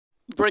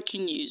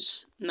Breaking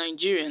news,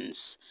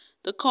 Nigerians.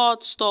 The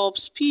court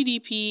stops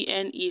PDP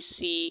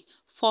NEC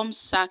from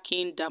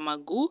sacking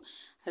Damagum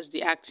as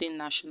the acting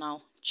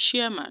national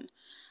chairman.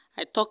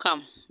 I talk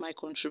am, my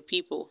country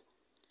people.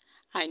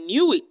 I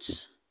knew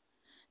it,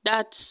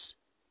 that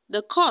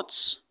the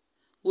court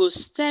will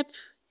step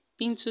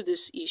into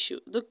this issue.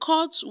 The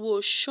court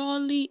will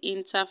surely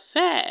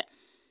interfere.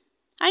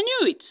 I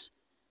knew it.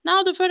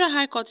 Now the Federal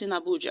High Court in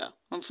Abuja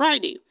on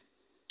Friday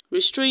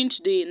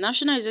restrained the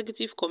National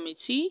Executive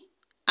Committee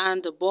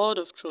and the Board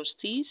of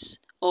Trustees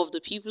of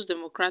the People's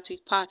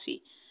Democratic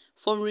Party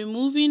from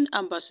removing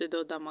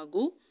Ambassador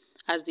Damagum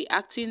as the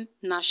acting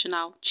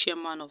national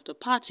chairman of the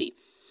party.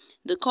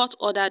 The court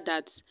ordered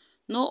that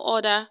no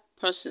other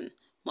person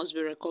must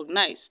be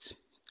recognized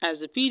as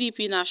the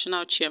PDP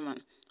national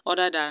chairman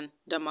other than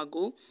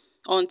Damagum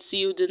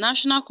until the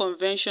national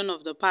convention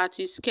of the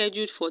party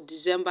scheduled for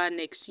December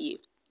next year.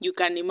 You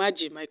can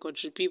imagine, my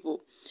country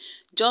people.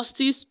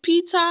 Justice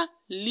Peter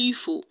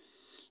Lifu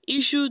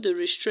issued the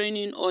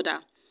restraining order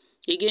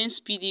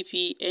against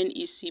PDP,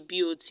 NEC,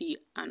 BOT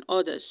and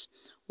others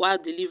while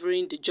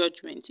delivering the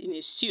judgment in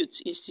a suit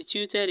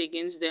instituted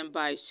against them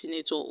by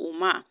Senator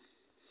Umar.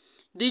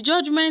 The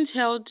judgment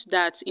held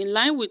that in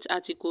line with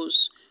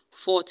Articles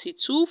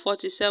 42,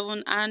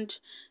 47 and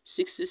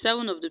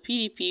 67 of the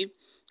PDP,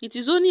 it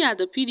is only at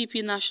the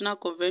PDP National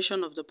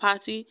Convention of the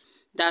party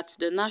that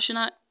the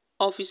national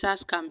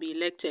officers can be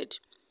elected.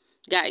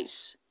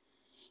 Guys,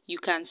 you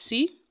can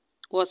see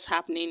what's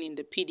happening in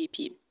the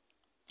PDP.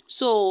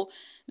 So,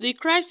 the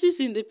crisis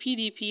in the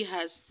PDP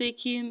has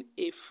taken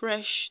a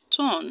fresh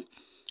turn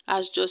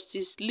as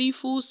Justice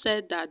Lifu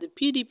said that the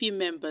PDP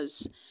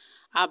members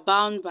are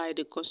bound by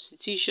the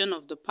constitution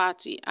of the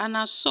party and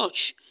as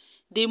such,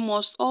 they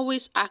must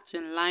always act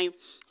in line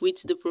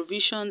with the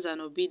provisions and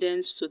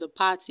obedience to the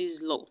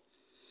party's law.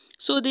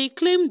 So they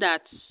claim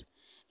that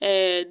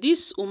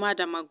this Umar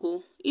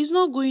Damagum is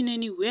not going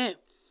anywhere,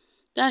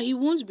 that he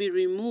won't be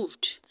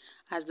removed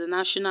as the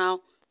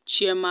national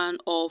chairman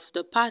of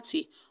the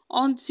party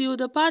until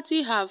the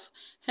party have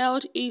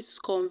held its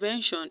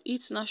convention,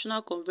 its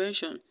national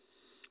convention,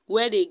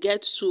 where they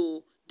get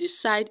to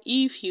decide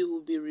if he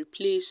will be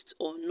replaced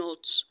or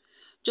not.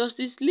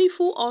 Justice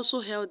Lifu also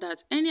held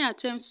that any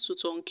attempt to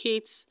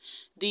truncate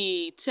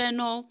the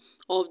tenure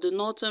of the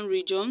northern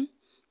region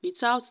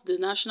without the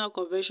national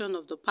convention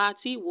of the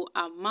party will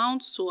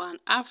amount to an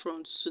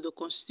affront to the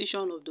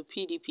constitution of the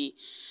PDP.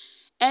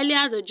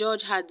 Earlier, the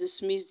judge had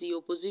dismissed the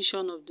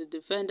opposition of the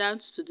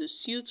defendants to the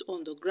suit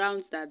on the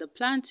grounds that the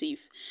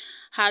plaintiff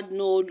had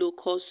no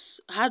locus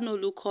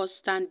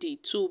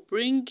standi to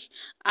bring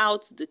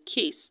out the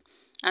case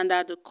and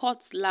that the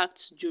court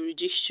lacked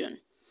jurisdiction.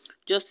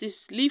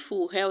 Justice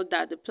Lifu held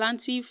that the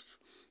plaintiff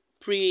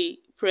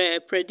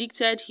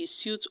predicted his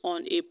suit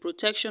on a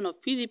protection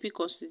of PDP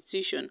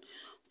constitution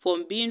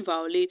from being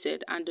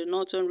violated and the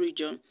northern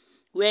region,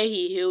 where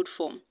he hailed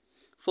from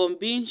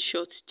being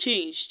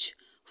shortchanged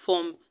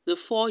from the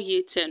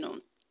 4-year tenure.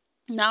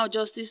 Now,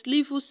 Justice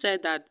Lifu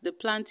said that the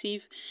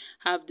plaintiff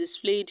have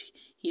displayed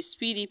his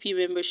PDP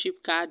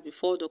membership card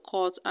before the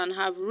court and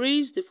have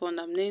raised the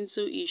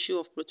fundamental issue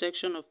of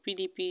protection of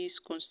PDP's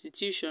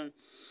constitution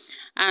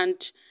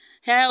and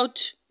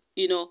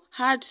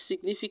had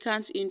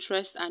significant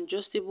interest and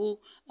justable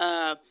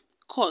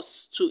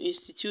cause to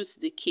institute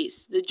the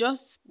case. The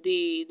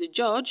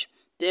judge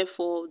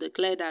therefore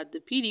declared that the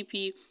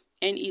PDP,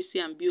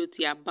 NEC and BOT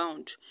are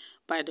bound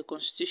by the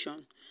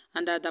constitution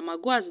and that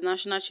Damagum as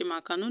national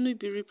chairman can only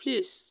be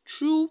replaced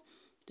through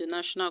the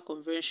national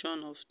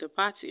convention of the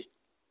party.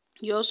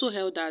 He also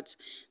held that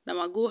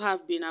Damagum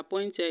have been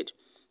appointed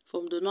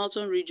from the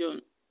northern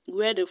region,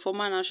 where the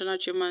former national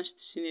chairman,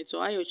 Senator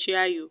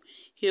Ayo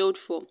hailed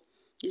from,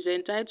 is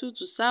entitled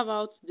to serve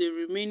out the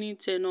remaining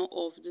tenure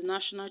of the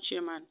national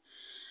chairman.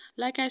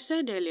 Like I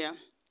said earlier,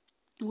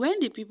 when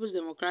the People's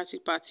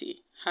Democratic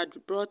Party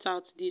had brought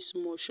out this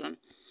motion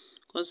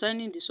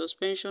concerning the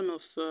suspension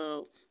of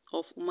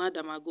Umar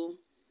Damagum,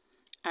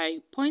 I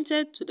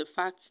pointed to the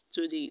fact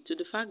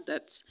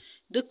that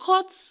the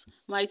courts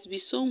might be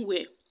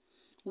somewhere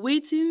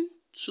waiting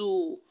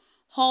to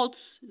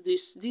halt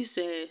this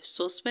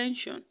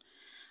suspension.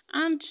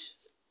 And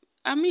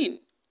I mean,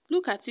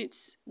 look at it,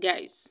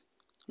 guys.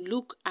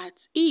 Look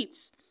at it.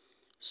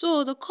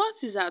 So the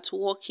court is at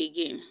work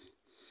again.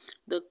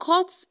 The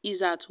court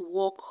is at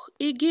work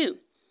again.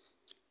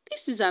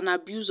 This is an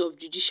abuse of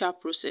judicial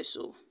process,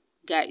 oh,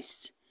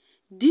 guys.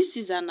 This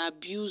is an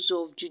abuse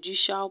of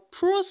judicial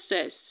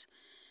process.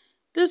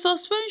 The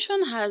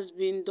suspension has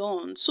been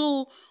done.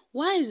 So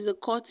why is the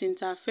court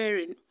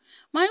interfering?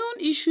 My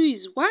own issue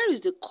is, why is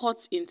the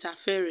court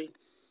interfering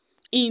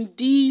in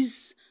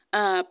these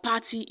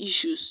party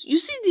issues? You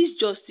see this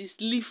Justice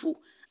Lifu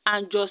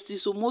and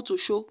Justice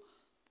Omotosho,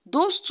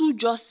 those two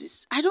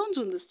justices, I don't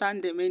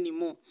understand them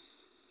anymore.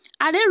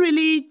 Are they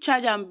really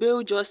charge and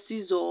bail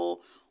justice, or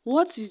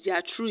what is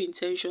their true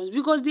intentions?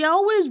 Because they are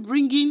always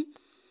bringing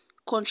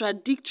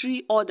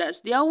contradictory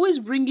orders. They are always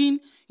bringing,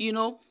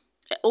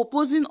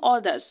 opposing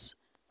orders.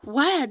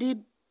 Why are they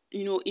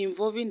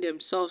involving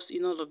themselves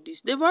in all of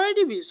this. They've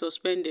already been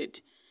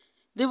suspended.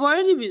 They've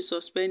already been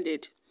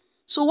suspended.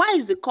 So why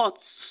is the court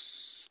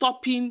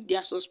stopping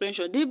their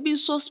suspension? They've been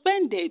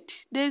suspended.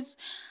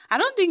 I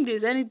don't think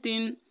there's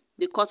anything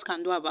the court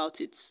can do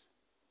about it.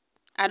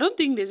 I don't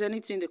think there's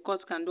anything the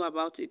court can do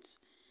about it.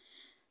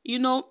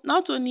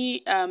 Not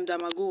only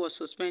Damagum was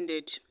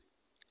suspended,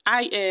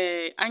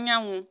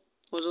 Anyanwu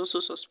was also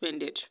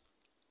suspended.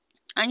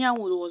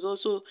 Anyanwu was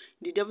also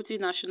the Deputy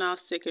National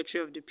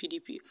Secretary of the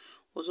PDP,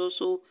 was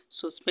also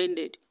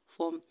suspended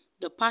from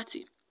the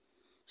party.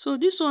 So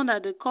this one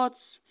that the court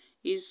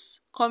is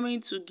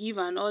coming to give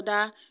an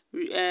order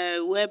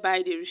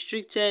whereby they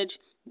restricted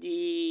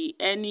the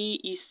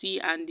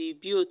NEC and the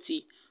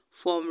BOT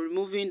from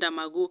removing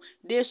Damagum.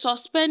 They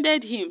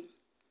suspended him.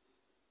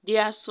 They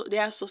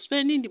are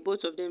suspending the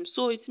both of them.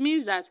 So it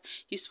means that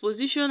his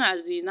position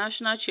as the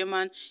national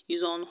chairman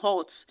is on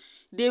halt.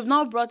 They've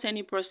not brought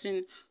any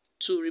person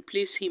to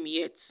replace him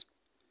yet.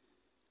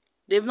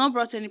 They've not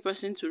brought any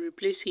person to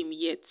replace him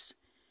yet.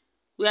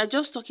 We are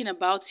just talking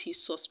about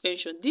his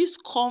suspension. This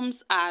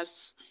comes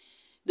as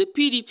the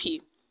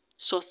PDP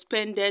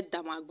suspended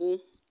Damagum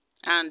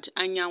and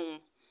Anyanwu.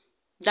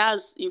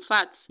 In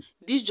fact,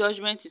 this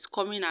judgment is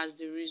coming as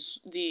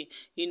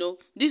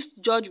this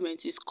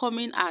judgment is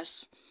coming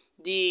as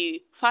a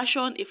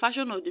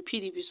fashion of the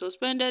PDP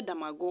suspended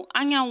Damagum,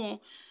 Anyanwu,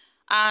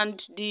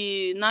 and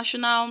the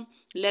national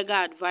legal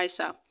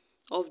advisor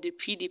of the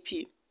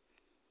PDP.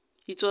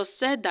 It was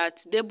said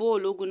that Debo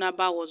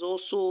Ologunaba was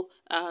also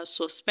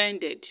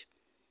suspended.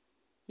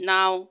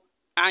 Now,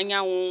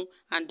 Anyanwu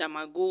and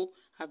Damagum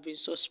have been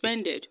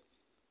suspended.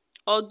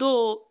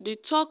 Although the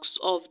talks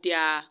of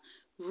their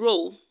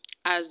role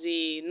as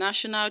the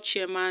national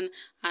chairman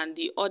and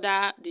the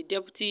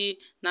deputy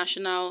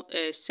national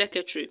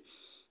secretary,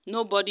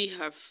 nobody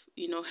have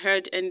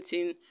heard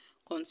anything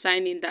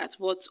concerning that.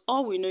 But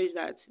all we know is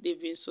that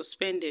they've been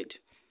suspended.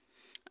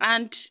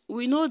 And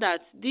we know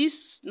that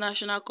this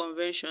national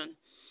convention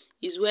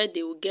is where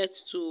they will get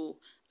to,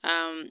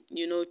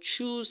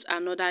 choose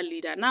another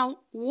leader. Now,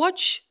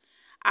 watch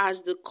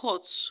as the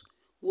courts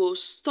will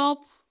stop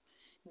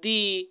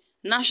the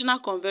national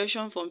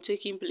convention from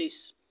taking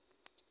place.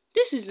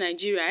 This is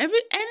Nigeria.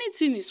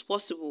 Anything is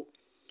possible.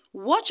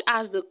 Watch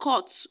as the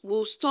courts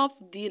will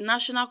stop the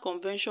national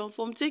convention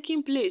from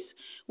taking place,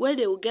 where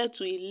they will get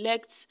to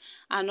elect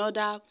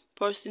another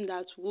person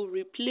that will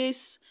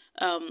replace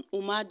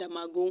Umar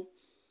Damagum.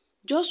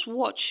 Just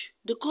watch.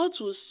 The court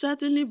will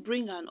certainly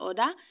bring an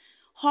order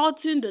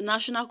halting the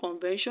national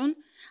convention,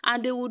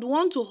 and they would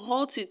want to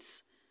halt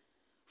it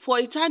for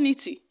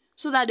eternity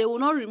so that they will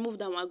not remove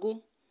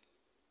Damagum.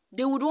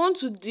 They would want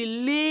to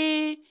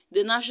delay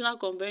the national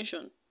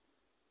convention,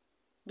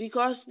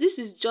 because this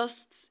is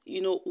just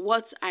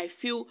what I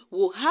feel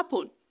will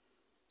happen.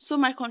 So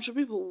my country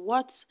people,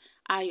 what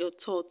are your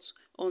thoughts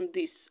on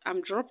this?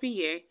 I'm dropping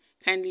here.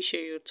 Kindly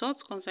share your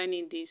thoughts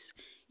concerning this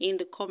in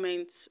the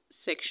comments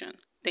section.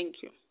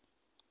 Thank you.